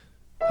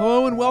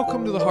Hello and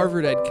welcome to the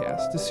Harvard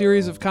EdCast, a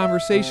series of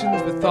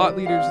conversations with thought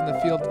leaders in the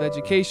field of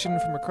education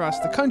from across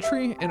the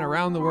country and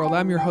around the world.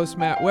 I'm your host,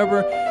 Matt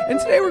Weber, and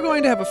today we're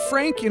going to have a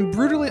frank and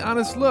brutally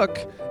honest look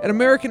at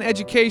American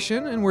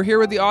education, and we're here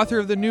with the author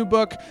of the new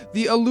book,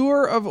 The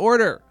Allure of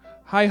Order: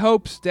 High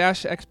Hopes,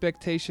 Dashed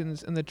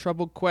Expectations, and the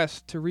Troubled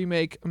Quest to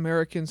Remake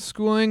American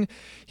Schooling.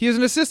 He is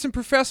an assistant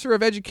professor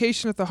of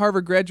education at the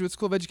Harvard Graduate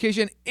School of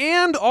Education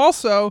and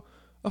also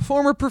a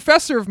former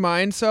professor of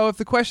mine, so if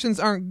the questions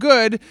aren't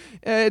good,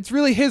 it's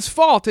really his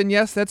fault. And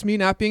yes, that's me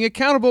not being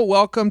accountable.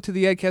 Welcome to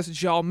the EdCast,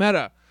 Jal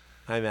Mehta.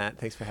 Hi, Matt.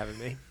 Thanks for having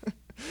me.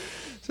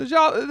 So,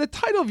 Jal, the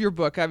title of your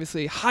book,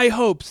 obviously, High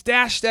Hopes,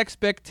 Dashed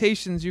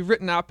Expectations. You've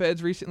written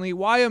op-eds recently,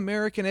 Why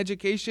American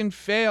Education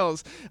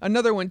Fails.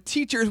 Another one,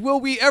 Teachers, Will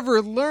We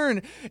Ever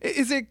Learn?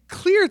 Is it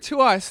clear to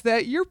us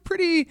that you're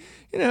pretty,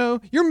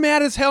 you're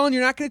mad as hell and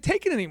you're not going to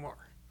take it anymore?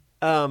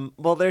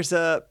 Well, there's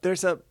a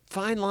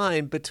fine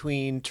line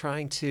between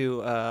trying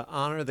to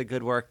honor the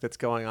good work that's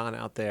going on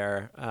out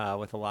there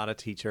with a lot of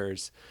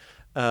teachers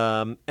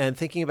and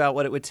thinking about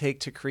what it would take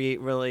to create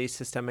really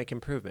systemic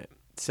improvement.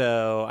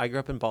 So I grew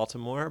up in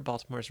Baltimore.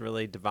 Baltimore's a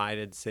really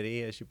divided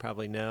city, as you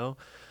probably know.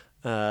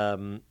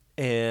 And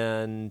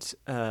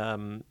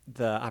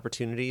the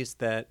opportunities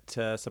that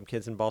some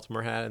kids in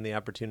Baltimore had and the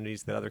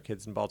opportunities that other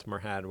kids in Baltimore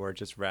had were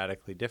just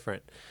radically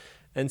different.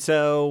 And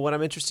so what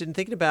I'm interested in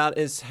thinking about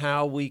is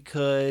how we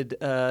could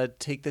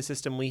take the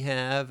system we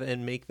have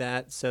and make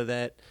that so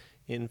that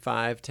in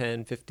 5,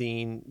 10,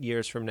 15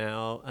 years from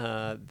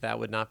now, that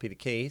would not be the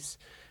case.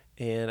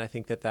 And I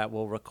think that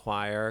will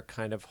require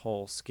kind of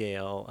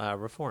whole-scale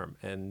reform.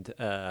 And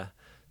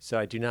so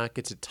I do not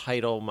get to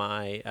title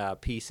my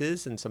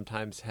pieces and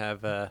sometimes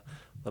have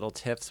little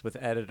tiffs with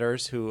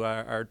editors who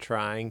are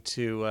trying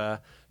to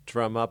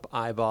drum up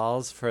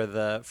eyeballs for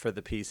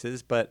the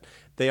pieces, but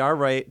they are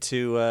right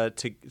to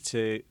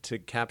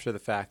capture the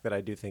fact that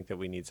I do think that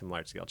we need some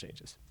large scale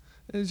changes.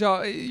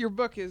 Your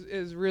book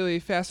is really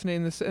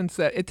fascinating in the sense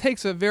that it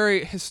takes a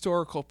very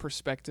historical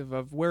perspective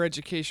of where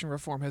education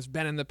reform has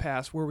been in the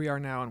past, where we are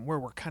now, and where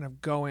we're kind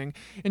of going.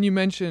 And you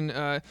mentioned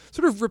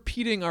sort of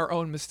repeating our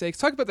own mistakes.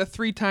 Talk about the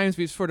 3 times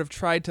we've sort of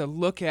tried to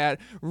look at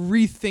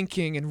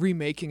rethinking and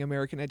remaking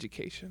American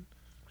education.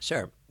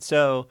 Sure.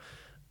 So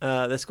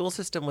the school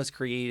system was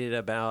created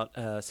about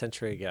a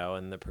century ago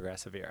in the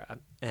progressive era,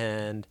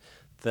 and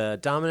the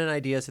dominant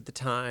ideas at the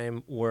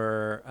time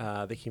were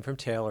they came from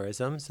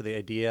Taylorism. So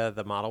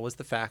the model was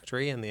the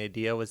factory, and the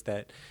idea was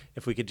that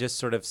if we could just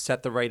sort of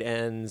set the right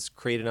ends,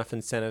 create enough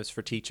incentives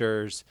for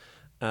teachers,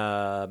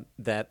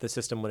 that the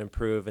system would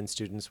improve and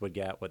students would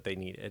get what they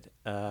needed.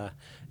 And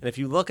if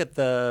you look at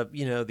the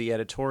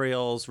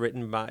editorials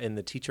written in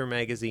the teacher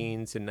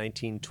magazines in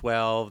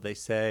 1912, they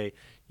say,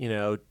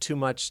 too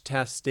much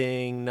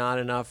testing, not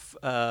enough,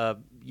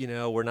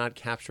 we're not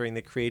capturing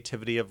the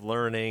creativity of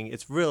learning.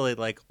 It's really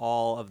like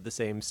all of the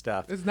same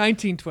stuff. It's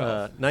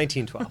 1912.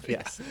 1912,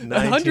 yes.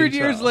 100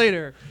 years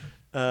later.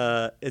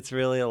 It's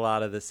really a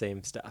lot of the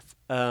same stuff.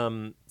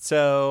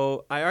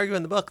 So I argue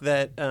in the book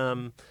that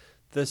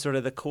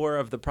the core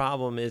of the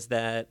problem is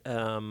that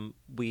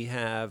we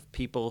have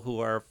people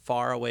who are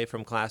far away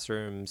from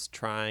classrooms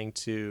trying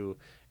to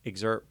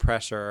exert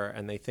pressure,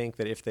 and they think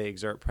that if they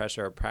exert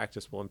pressure,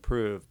 practice will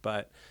improve.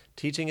 But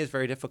teaching is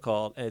very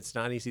difficult, and it's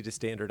not easy to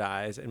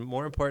standardize, and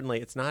more importantly,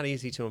 it's not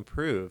easy to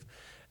improve.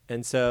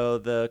 And so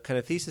the kind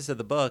of thesis of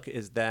the book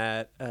is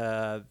that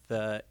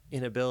the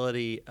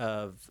inability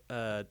of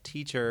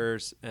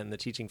teachers and the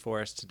teaching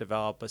force to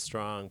develop a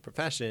strong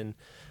profession,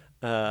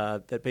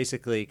 that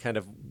basically kind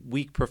of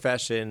weak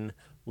profession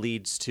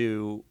leads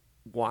to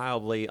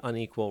wildly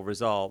unequal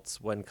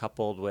results when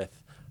coupled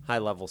with high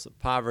levels of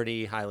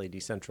poverty, highly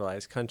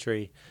decentralized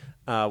country,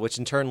 which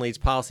in turn leads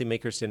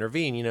policymakers to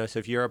intervene. So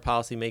if you're a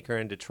policymaker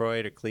in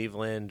Detroit or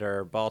Cleveland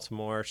or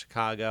Baltimore or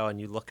Chicago and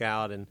you look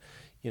out and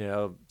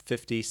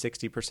 50,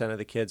 60% of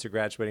the kids are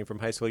graduating from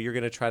high school, you're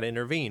going to try to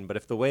intervene. But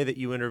if the way that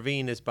you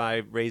intervene is by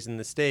raising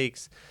the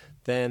stakes,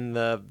 then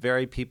the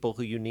very people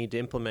who you need to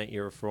implement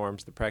your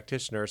reforms, the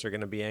practitioners, are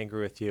going to be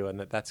angry with you. And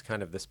that's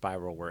kind of the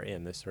spiral we're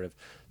in, this sort of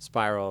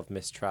spiral of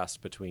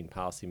mistrust between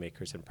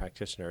policymakers and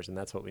practitioners. And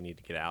that's what we need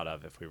to get out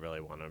of if we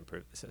really want to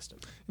improve the system.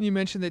 And you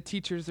mentioned that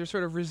teachers, they're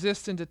sort of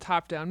resistant to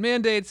top-down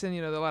mandates, and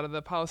a lot of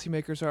the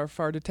policymakers are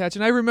far detached.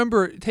 And I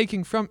remember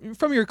taking from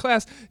your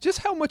class just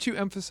how much you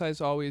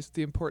emphasize always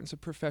the importance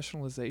of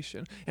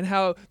professionalization and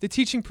how the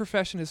teaching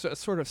profession is a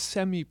sort of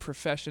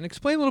semi-profession.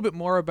 Explain a little bit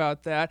more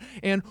about that,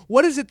 and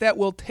what is it that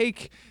will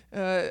take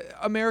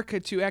America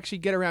to actually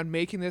get around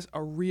making this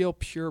a real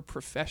pure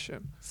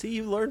profession? See,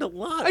 you learned a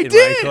lot in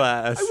my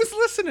class. I was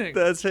listening.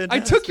 That's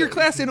fantastic. I took your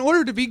class in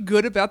order to be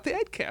good about the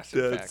EdCast.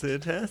 That's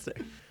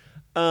fantastic.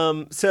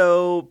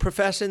 So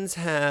professions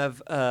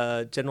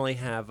generally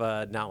have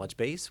a knowledge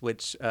base,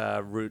 which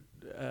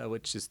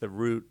is the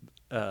root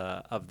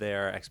of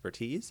their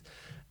expertise.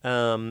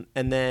 And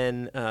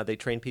then they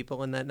train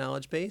people in that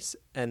knowledge base,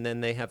 and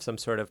then they have some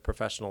sort of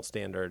professional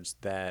standards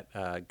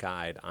that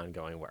guide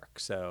ongoing work.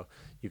 So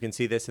you can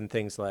see this in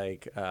things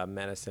like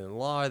medicine and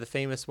law are the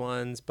famous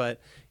ones, but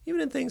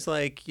even in things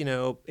like,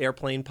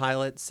 airplane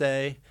pilots,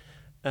 say.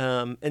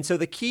 And so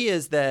the key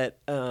is that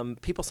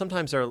people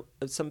sometimes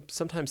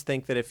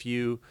think that if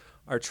you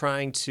are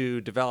trying to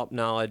develop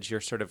knowledge,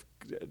 you're sort of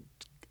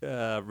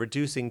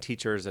reducing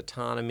teachers'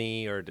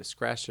 autonomy or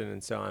discretion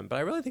and so on. But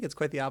I really think it's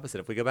quite the opposite.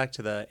 If we go back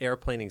to the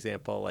airplane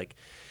example, like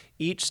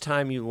each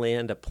time you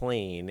land a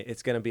plane,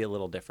 it's going to be a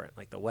little different.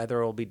 Like the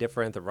weather will be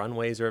different, the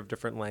runways are of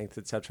different lengths,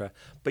 et cetera.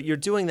 But you're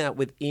doing that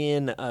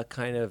within a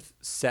kind of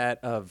set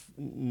of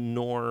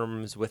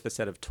norms with a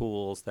set of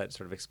tools that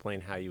sort of explain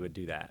how you would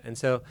do that. And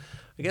so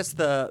I guess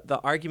the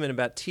argument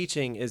about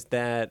teaching is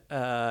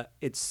that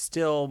it's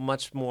still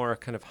much more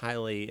kind of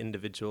highly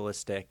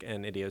individualistic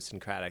and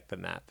idiosyncratic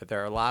than that. That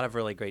there are a lot of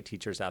really great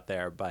teachers out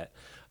there, but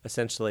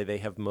essentially they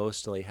have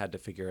mostly had to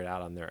figure it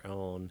out on their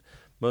own.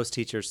 Most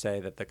teachers say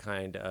that the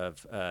kind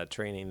of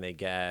training they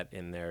get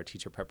in their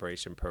teacher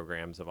preparation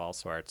programs of all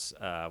sorts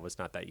was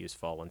not that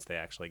useful once they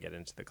actually get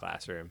into the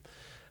classroom.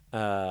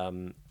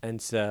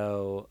 And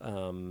so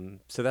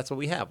that's what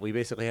we have. We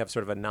basically have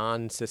sort of a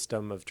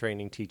non-system of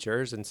training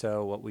teachers. And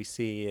so what we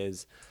see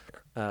is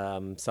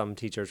some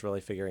teachers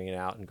really figuring it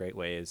out in great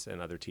ways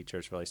and other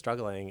teachers really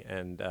struggling.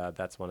 And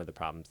that's one of the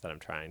problems that I'm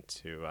trying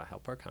to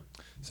help work on.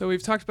 So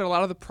we've talked about a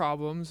lot of the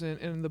problems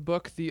in the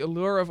book, The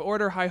Allure of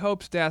Order, High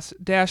Hopes,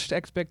 Dashed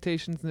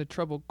Expectations, and the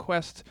Troubled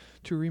Quest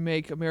to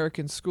Remake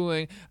American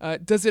Schooling.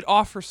 Does it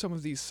offer some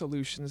of these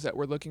solutions that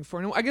we're looking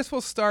for? And I guess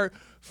we'll start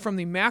from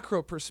the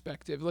macro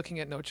perspective, looking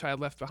at No Child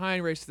Left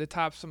Behind, Race to the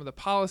Top, some of the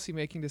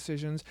policy-making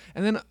decisions.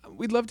 And then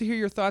we'd love to hear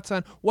your thoughts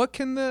on what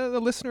can the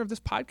listener of this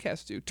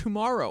podcast do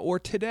tomorrow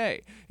or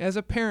today, as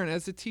a parent,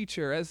 as a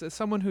teacher, as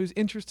someone who's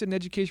interested in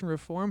education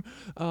reform.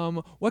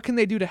 What can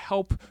they do to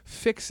help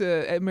fix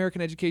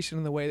American education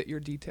in the way that you're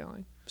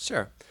detailing?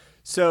 Sure.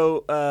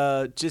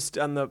 So just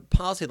on the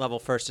policy level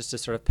first, just to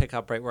sort of pick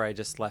up right where I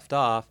just left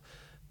off,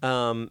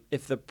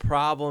 if the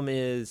problem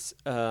is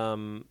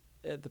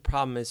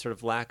sort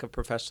of lack of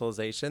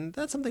professionalization,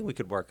 that's something we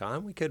could work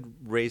on. We could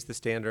raise the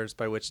standards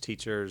by which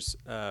teachers,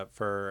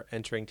 for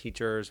entering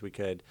teachers, we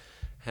could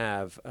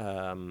have,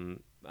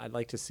 I'd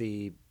like to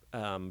see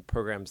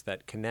programs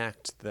that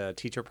connect the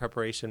teacher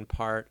preparation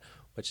part,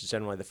 which is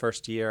generally the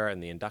first year,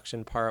 and the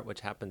induction part,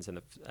 which happens in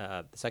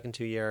the second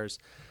 2 years.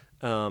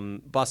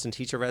 Boston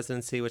Teacher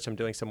Residency, which I'm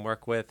doing some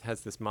work with,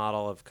 has this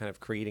model of kind of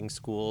creating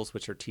schools,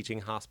 which are teaching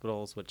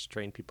hospitals, which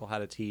train people how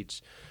to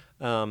teach.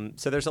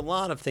 So there's a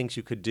lot of things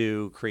you could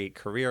do, create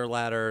career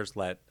ladders,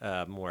 let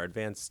more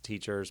advanced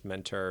teachers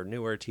mentor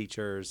newer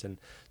teachers.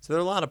 And so there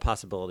are a lot of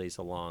possibilities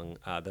along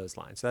those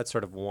lines. So that's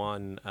sort of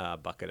one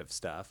bucket of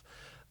stuff.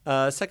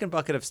 Second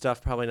bucket of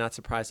stuff, probably not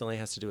surprisingly,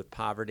 has to do with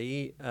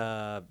poverty.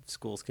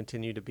 Schools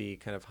continue to be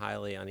kind of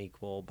highly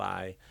unequal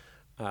by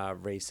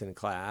race and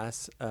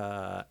class,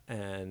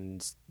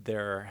 and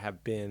there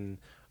have been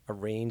a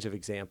range of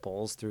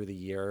examples through the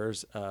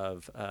years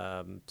of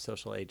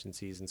social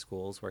agencies and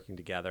schools working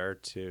together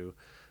to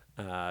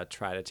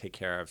try to take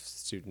care of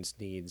students'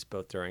 needs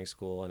both during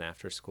school and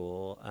after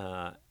school,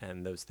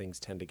 and those things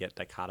tend to get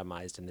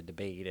dichotomized in the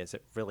debate. Is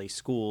it really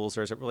schools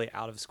or is it really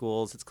out of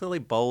schools? It's clearly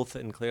both,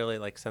 and clearly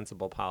like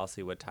sensible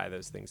policy would tie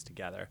those things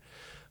together.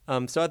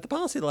 So at the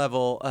policy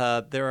level,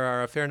 there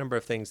are a fair number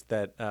of things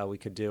that we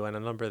could do, and a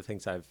number of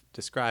things I've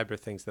described are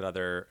things that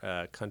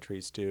other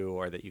countries do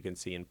or that you can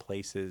see in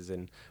places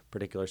in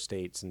particular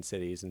states and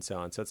cities and so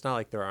on. So it's not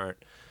like there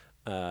aren't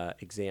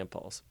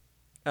examples.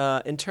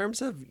 In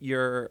terms of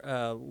your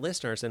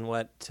listeners and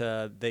what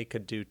they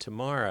could do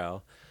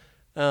tomorrow,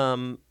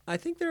 I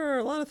think there are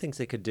a lot of things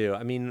they could do.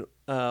 I mean,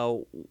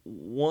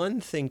 one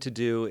thing to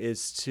do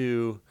is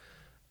to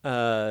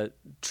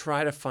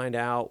try to find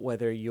out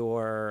whether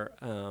your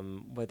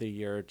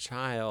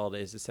child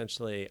is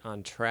essentially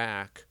on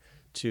track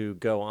to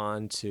go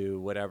on to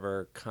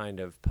whatever kind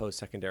of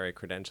post-secondary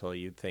credential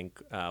you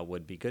think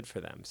would be good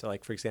for them. So,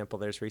 like, for example,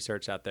 there's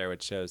research out there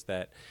which shows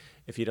that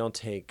if you don't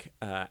take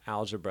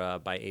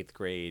algebra by 8th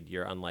grade,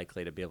 you're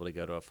unlikely to be able to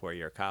go to a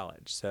 4-year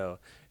college. So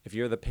if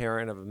you're the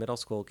parent of a middle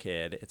school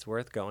kid, it's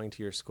worth going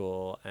to your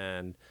school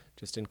and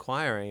just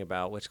inquiring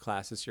about which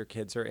classes your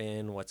kids are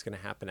in, what's going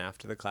to happen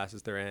after the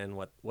classes they're in,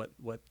 what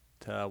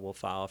will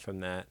follow from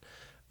that.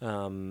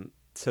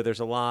 So there's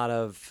a lot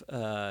of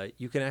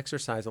you can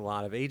exercise a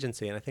lot of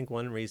agency, and I think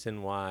one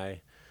reason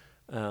why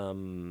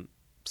some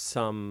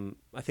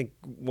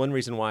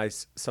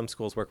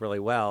schools work really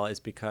well is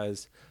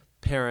because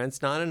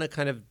parents, not in a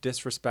kind of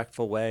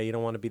disrespectful way, you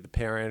don't want to be the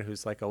parent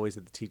who's like always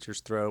at the teacher's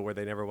throat where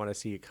they never want to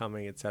see you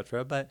coming,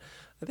 etc. But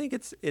I think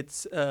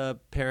it's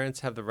parents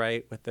have the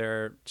right with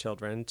their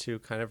children to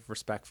kind of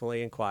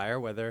respectfully inquire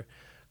whether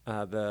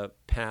the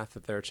path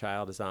that their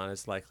child is on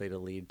is likely to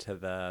lead to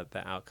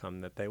the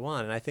outcome that they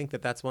want. And I think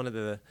that that's one of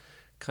the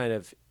kind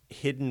of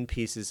hidden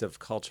pieces of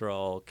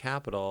cultural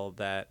capital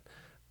that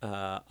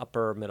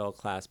upper middle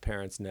class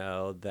parents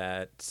know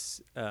that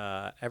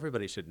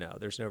everybody should know.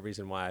 There's no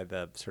reason why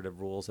the sort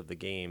of rules of the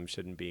game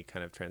shouldn't be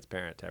kind of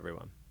transparent to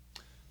everyone.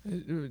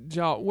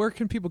 Jal, where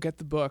can people get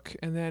the book?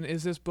 And then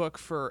is this book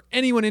for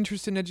anyone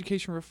interested in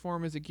education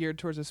reform? Is it geared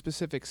towards a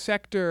specific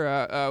sector?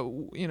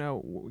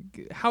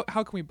 How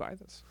can we buy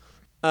this?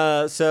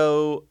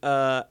 So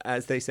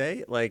as they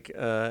say, like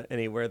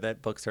anywhere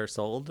that books are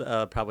sold,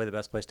 probably the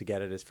best place to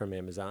get it is from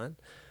Amazon.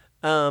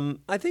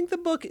 I think the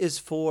book is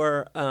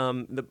for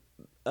the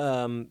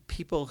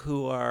people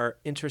who are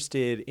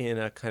interested in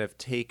a kind of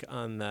take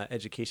on the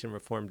education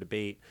reform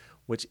debate,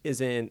 which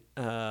isn't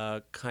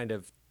kind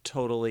of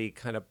totally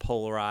kind of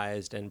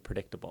polarized and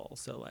predictable.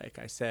 So like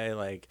I say,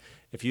 like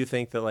if you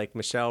think that like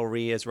Michelle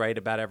Rhee is right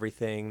about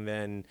everything,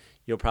 then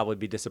you'll probably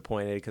be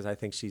disappointed because I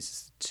think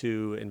she's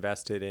too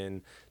invested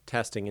in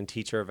testing and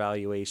teacher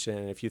evaluation.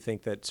 And if you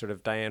think that sort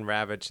of Diane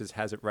Ravitch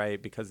has it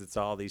right because it's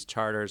all these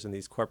charters and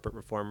these corporate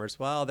reformers,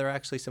 well, there are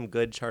actually some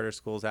good charter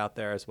schools out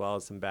there as well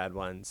as some bad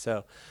ones.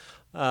 So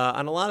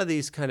on a lot of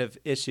these kind of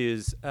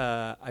issues,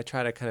 I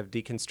try to kind of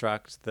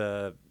deconstruct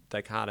the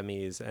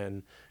dichotomies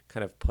and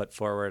kind of put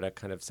forward a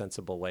kind of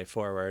sensible way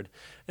forward.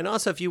 And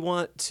also, if you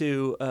want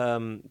to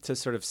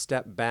sort of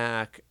step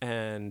back,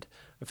 and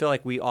I feel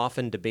like we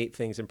often debate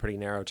things in pretty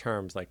narrow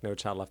terms, like No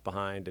Child Left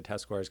Behind, did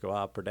test scores go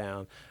up or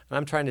down? And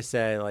I'm trying to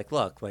say, like,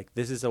 look, like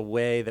this is a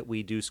way that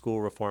we do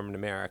school reform in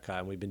America,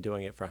 and we've been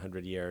doing it for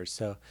 100 years.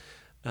 So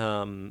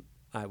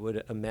I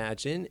would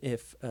imagine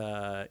if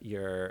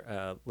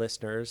your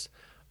listeners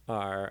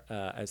are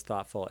as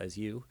thoughtful as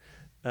you,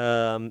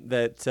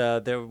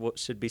 that there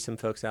should be some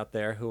folks out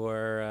there who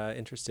are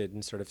interested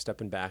in sort of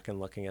stepping back and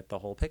looking at the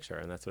whole picture.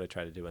 And that's what I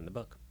try to do in the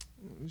book.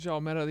 Jal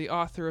Mehta, the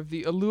author of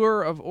The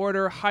Allure of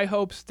Order, High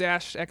Hopes,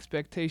 Dashed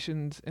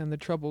Expectations, and the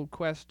Troubled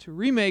Quest to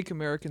Remake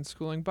American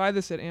Schooling. Buy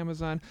this at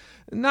Amazon,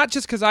 not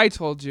just because I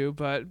told you,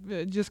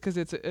 but just because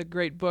it's a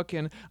great book.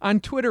 And on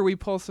Twitter, we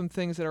pull some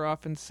things that are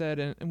often said,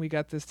 and we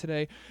got this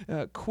today.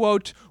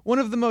 Quote, one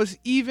of the most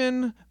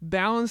even,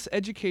 balanced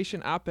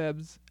education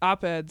op-eds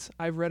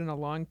I've read in a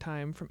long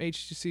time from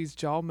HGC's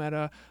Jal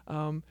Mehta.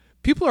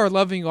 People are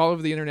loving you all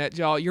over the internet,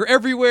 Jal. You're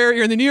everywhere.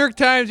 You're in the New York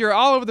Times. You're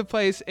all over the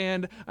place.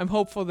 And I'm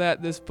hopeful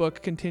that this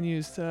book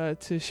continues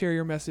to share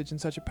your message in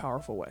such a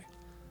powerful way.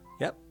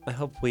 Yep. I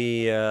hope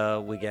we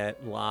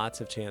get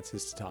lots of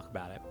chances to talk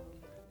about it.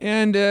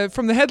 And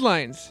from the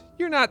headlines,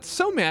 you're not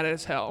so mad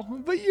as hell,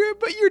 but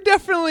you're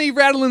definitely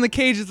rattling the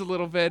cages a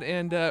little bit.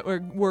 And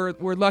we're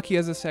lucky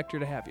as a sector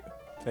to have you.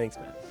 Thanks,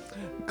 man.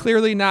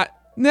 Clearly not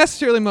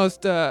necessarily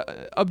most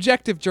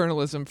objective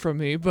journalism from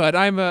me, but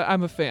I'm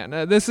a fan.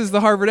 This is the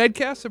Harvard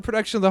EdCast, a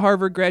production of the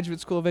Harvard Graduate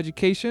School of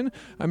Education.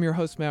 I'm your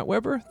host, Matt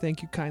Weber.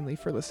 Thank you kindly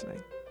for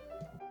listening.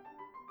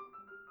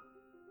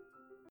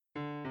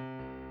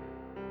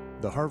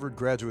 The Harvard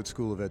Graduate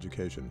School of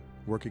Education,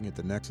 working at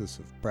the nexus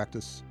of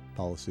practice,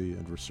 policy,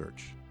 and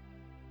research.